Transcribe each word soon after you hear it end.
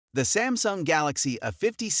The Samsung Galaxy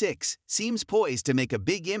A56 seems poised to make a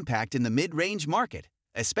big impact in the mid-range market,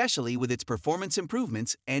 especially with its performance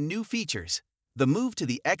improvements and new features. The move to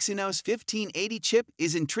the Exynos 1580 chip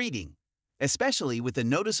is intriguing, especially with the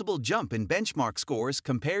noticeable jump in benchmark scores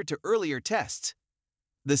compared to earlier tests.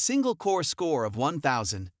 The single-core score of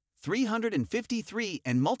 1,353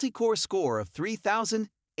 and multi-core score of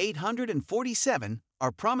 3,847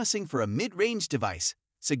 are promising for a mid-range device,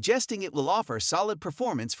 suggesting it will offer solid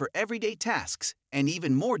performance for everyday tasks and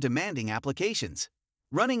even more demanding applications.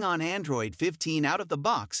 Running on Android 15 out of the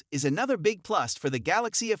box is another big plus for the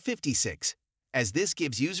Galaxy A56, as this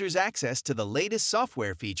gives users access to the latest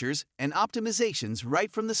software features and optimizations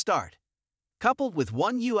right from the start. Coupled with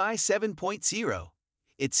One UI 7.0,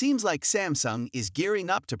 it seems like Samsung is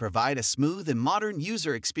gearing up to provide a smooth and modern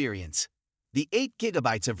user experience. The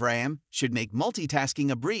 8GB of RAM should make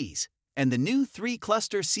multitasking a breeze, and the new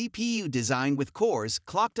 3-cluster CPU design with cores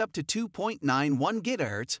clocked up to 2.91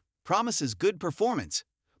 GHz promises good performance,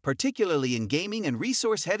 particularly in gaming and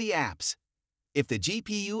resource-heavy apps. If the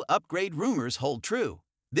GPU upgrade rumors hold true,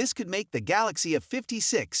 this could make the Galaxy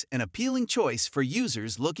A56 an appealing choice for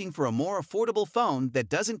users looking for a more affordable phone that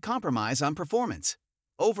doesn't compromise on performance.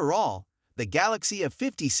 Overall, the Galaxy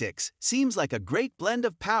A56 seems like a great blend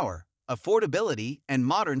of power, affordability, and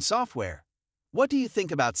modern software. What do you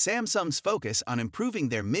think about Samsung's focus on improving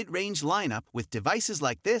their mid-range lineup with devices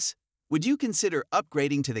like this? Would you consider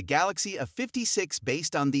upgrading to the Galaxy A56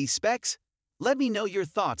 based on these specs? Let me know your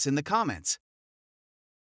thoughts in the comments.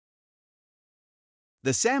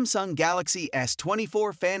 The Samsung Galaxy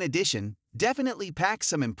S24 Fan Edition definitely packs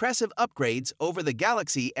some impressive upgrades over the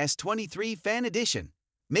Galaxy S23 Fan Edition,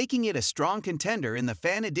 making it a strong contender in the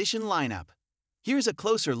Fan Edition lineup. Here's a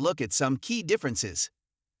closer look at some key differences.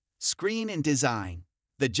 Screen and design.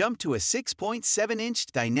 The jump to a 6.7-inch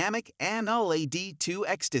dynamic AMOLED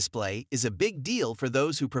 2X display is a big deal for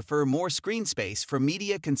those who prefer more screen space for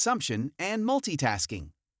media consumption and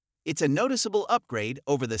multitasking. It's a noticeable upgrade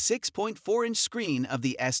over the 6.4-inch screen of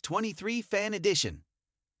the S23 Fan Edition.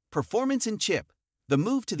 Performance and chip. The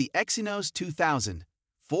move to the Exynos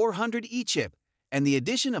 2400E chip and the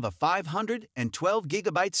addition of a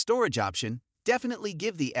 512GB storage option definitely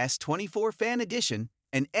give the S24 Fan Edition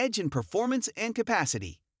an edge in performance and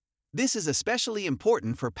capacity. This is especially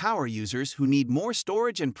important for power users who need more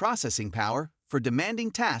storage and processing power for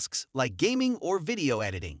demanding tasks like gaming or video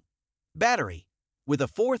editing. Battery. With a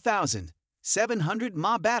 4,700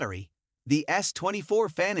 mAh battery, the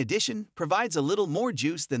S24 Fan Edition provides a little more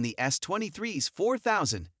juice than the S23's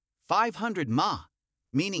 4,500 mAh,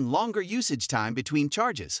 meaning longer usage time between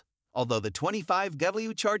charges, although the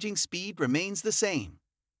 25W charging speed remains the same.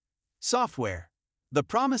 Software. The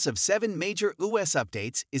promise of 7 major OS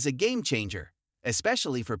updates is a game-changer,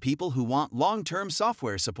 especially for people who want long-term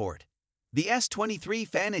software support. The S23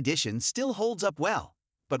 Fan Edition still holds up well,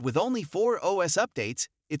 but with only 4 OS updates,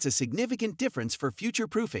 it's a significant difference for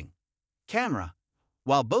future-proofing. Camera.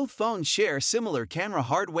 While both phones share similar camera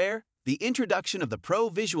hardware, the introduction of the Pro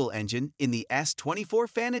Visual Engine in the S24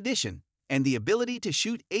 Fan Edition and the ability to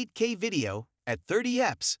shoot 8K video at 30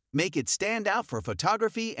 fps make it stand out for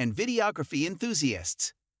photography and videography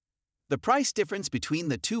enthusiasts. The price difference between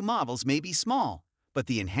the two models may be small, but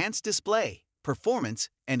the enhanced display, performance,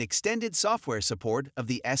 and extended software support of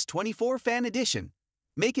the S24 Fan Edition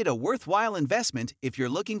make it a worthwhile investment if you're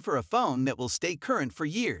looking for a phone that will stay current for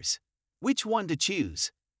years. Which one to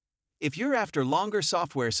choose? If you're after longer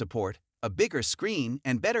software support, a bigger screen,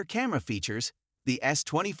 and better camera features, the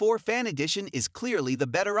S24 Fan Edition is clearly the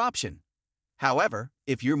better option. However,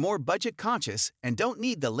 if you're more budget-conscious and don't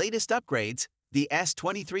need the latest upgrades, the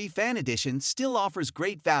S23 Fan Edition still offers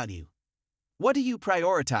great value. What do you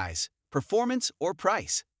prioritize, performance or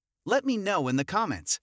price? Let me know in the comments.